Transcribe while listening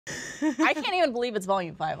I can't even believe it's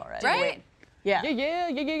volume 5 already. Right? Wait. Yeah.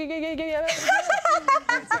 Yeah.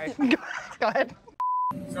 Sorry. Go ahead.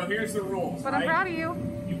 So here's the rules. But I'm proud of you.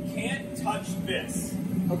 You can't touch this.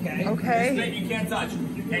 Okay. This thing you can't touch.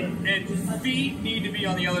 And feet need to be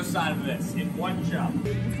on the other side of this in one jump.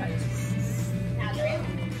 There's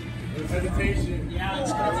hesitation. Yeah.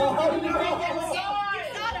 It's not a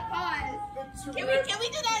pause. Can we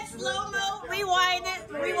do that slow-mo? Rewind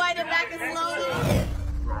it back in slow-mo.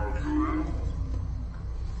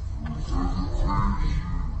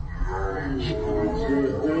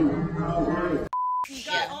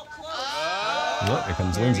 Well, here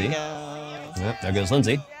comes Lindsay. Yep, there goes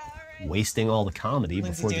Lindsay. Wasting all the comedy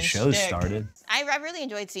before the show started. I really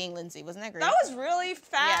enjoyed seeing Lindsay. Wasn't that great? That was really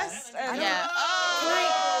fast. Yeah.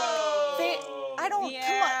 I don't.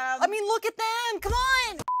 Come on. I mean, look at them. Come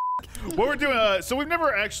on. What we're doing, so we've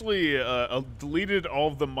never actually deleted all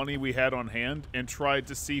of the money we had on hand and tried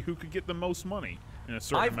to see who could get the most money in a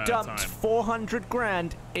certain amount of time. I've dumped 400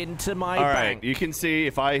 grand into my bank. All right, you can see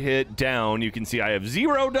if I hit down, you can see I have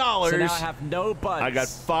 $0. So now I have no buds. I got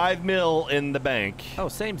 $5 mil in the bank. Oh,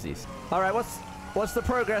 samesies. All right, what's the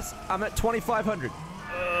progress? I'm at 2,500.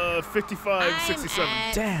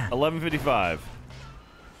 55.67. Damn. 11.55.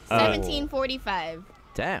 17.45.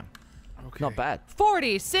 Damn. Okay. Not bad.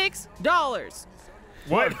 $46.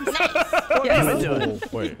 What?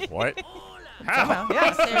 Wait, what? How?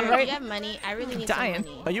 Yeah, sir, do you have money? I really need some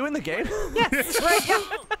money. Are you in the game? Yes, right. Yeah.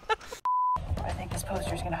 I think this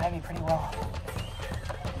poster's gonna hide me pretty well.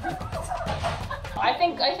 I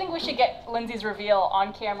think we should get Lindsay's reveal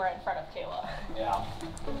on camera in front of Kayla. Yeah.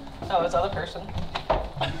 Oh, this other person.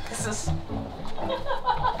 This is. In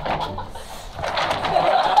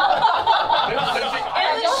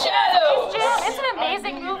the shadows! It's an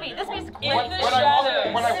amazing movie. This movie's in the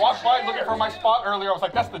shadows. When I walked by looking for my spot earlier, I was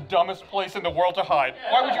like, that's the dumbest place in the world to hide.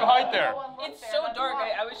 Why would you hide there? It's so dark.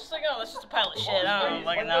 I was just like, oh, that's just a pile of shit. I don't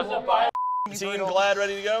like it now. Team Glad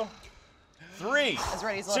ready to go? 3, As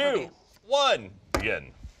ready as I'll ever 2, be. 1,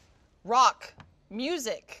 begin. Rock.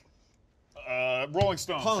 Music. Rolling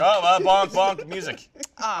Stones. Oh, bonk, bonk, music.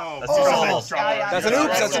 That's too simple. That's an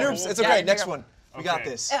oops. That's an oops. It's okay. Next one. We got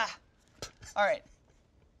this. All right.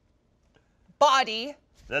 Body.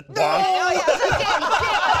 That's bonk.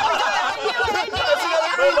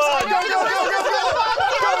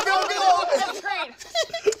 That's great.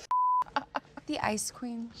 The Ice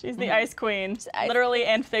Queen. She's the Ice Queen, literally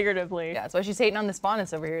and figuratively. Yeah, that's why she's hating on the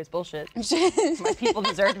Spawnus over here. It's bullshit. My people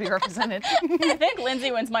deserve to be represented. I think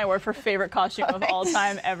Lindsay wins my award for favorite costume of all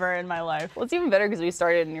time ever in my life. Well, it's even better because we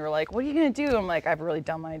started and you were like, what are you gonna do? I'm like, I have a really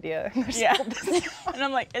dumb idea. Yeah. And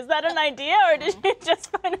I'm like, is that an idea or did you just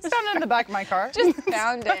find it? Found it in the back of my car. Just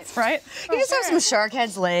found it. That's right. You just have some shark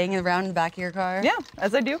heads laying around in the back of your car. Yeah,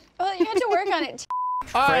 as I do. Well, you had to work on it.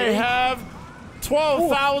 I have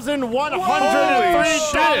 $12,103.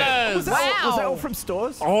 Wow. Was that all from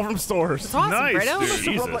stores? All from stores. That's awesome, Nice, Fredo.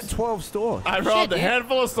 dude. I robbed like 12 stores. I robbed a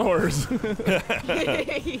handful of stores.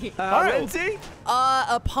 Lindsay?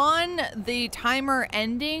 Upon the timer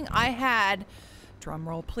ending, I had, drum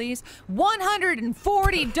roll please,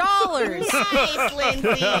 $140. Nice,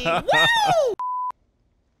 Lindsay. Woo!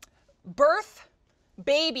 Birth,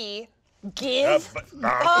 baby, give.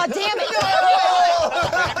 Oh, damn it.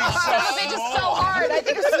 Son of a bitch is so hard. I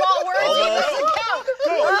think of small words. It doesn't count.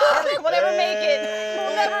 We'll never make it.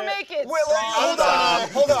 We'll never make it.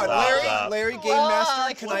 Hold on. Larry, Game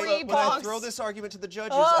Master, can I bonks. throw this argument to the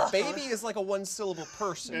judges? A baby is like a one-syllable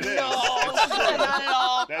person. It is. No, not at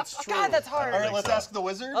all. That's true. God, that's hard. All right, let's ask the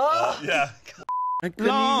wizard. Yeah.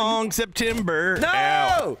 Long September.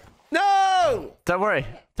 No! No! Don't worry.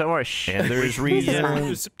 Don't worry. And there's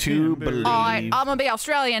reason to believe. I'm gonna be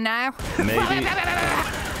Australian now. Maybe.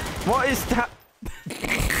 What is that?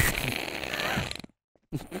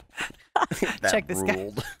 Check this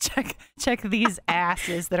guy. Check these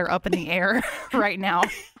asses that are up in the air right now.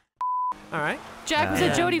 All right. Jack, was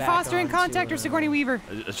it Jodie Foster in Contact or Sigourney Weaver?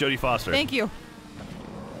 It's Jodie Foster. Thank you.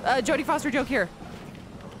 Jodie Foster joke here.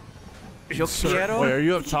 Wait, are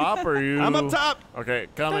you up top or are you? I'm up top. Okay,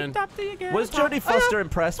 come in. Was Jodie Foster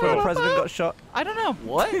impressed when the president got shot? I don't know.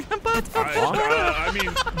 What? I mean,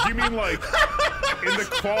 do you mean like in the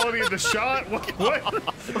quality of the shot? What?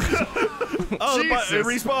 Oh, it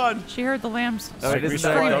respawned. She heard the lambs. Isn't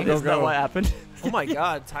that what happened? Oh my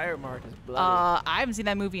God, tire mark is bloody. I haven't seen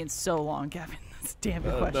that movie in so long, Kevin. That's a damn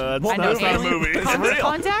good question. That's not a movie.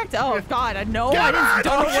 Contact? Oh God, no, I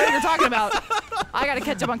don't know what you're talking about. I gotta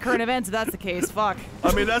catch up on current events if that's the case. Fuck.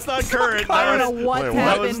 I mean, that's not current. I don't know what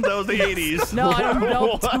happened. That was the 80s. No, I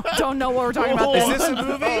don't know what we're talking about. Is this a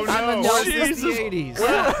movie? Oh, no. No, this is the 80s.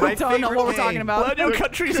 I don't know what we're talking about. Well, I know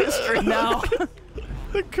country's history. No.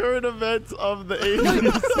 The current events of the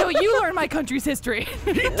 80s. No, you learned my country's history.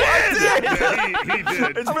 He did.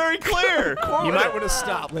 It's very clear. You might want to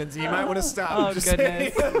stop, Lindsay. You might want to stop. Oh,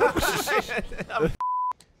 goodness.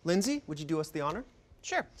 Lindsay, would you do us the honor?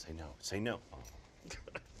 Sure. Say no. Say no.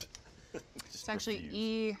 It's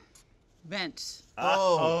actually event.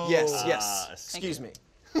 Oh, yes, yes. Excuse me.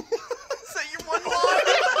 Say your one line.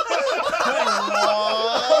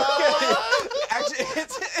 Okay. Actually,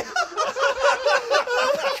 it's.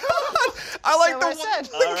 I like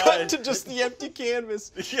the cut to just the empty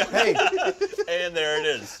canvas. Yeah. Hey. And there it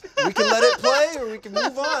is. We can let it play or we can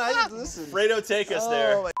move on. Listen. Fredo, take us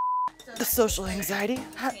there. The social anxiety.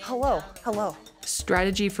 Hello.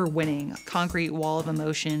 Strategy for winning. Concrete wall of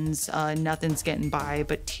emotions. Nothing's getting by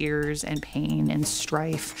but tears and pain and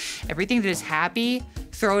strife. Everything that is happy,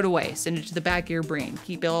 throw it away. Send it to the back of your brain.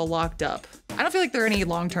 Keep it all locked up. I don't feel like there are any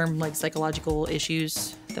long-term like psychological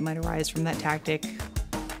issues that might arise from that tactic.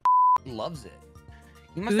 Loves it.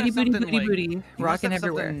 You must Booty, have booty, something booty, like, booty. you must Rocking have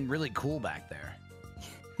everywhere. something really cool back there.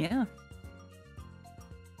 Yeah.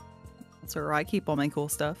 That's where I keep all my cool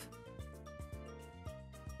stuff.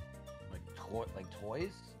 Like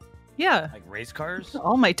toys? Yeah. Like race cars?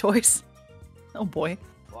 All my toys. Oh boy.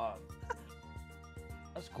 Wow.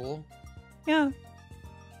 That's cool. Yeah.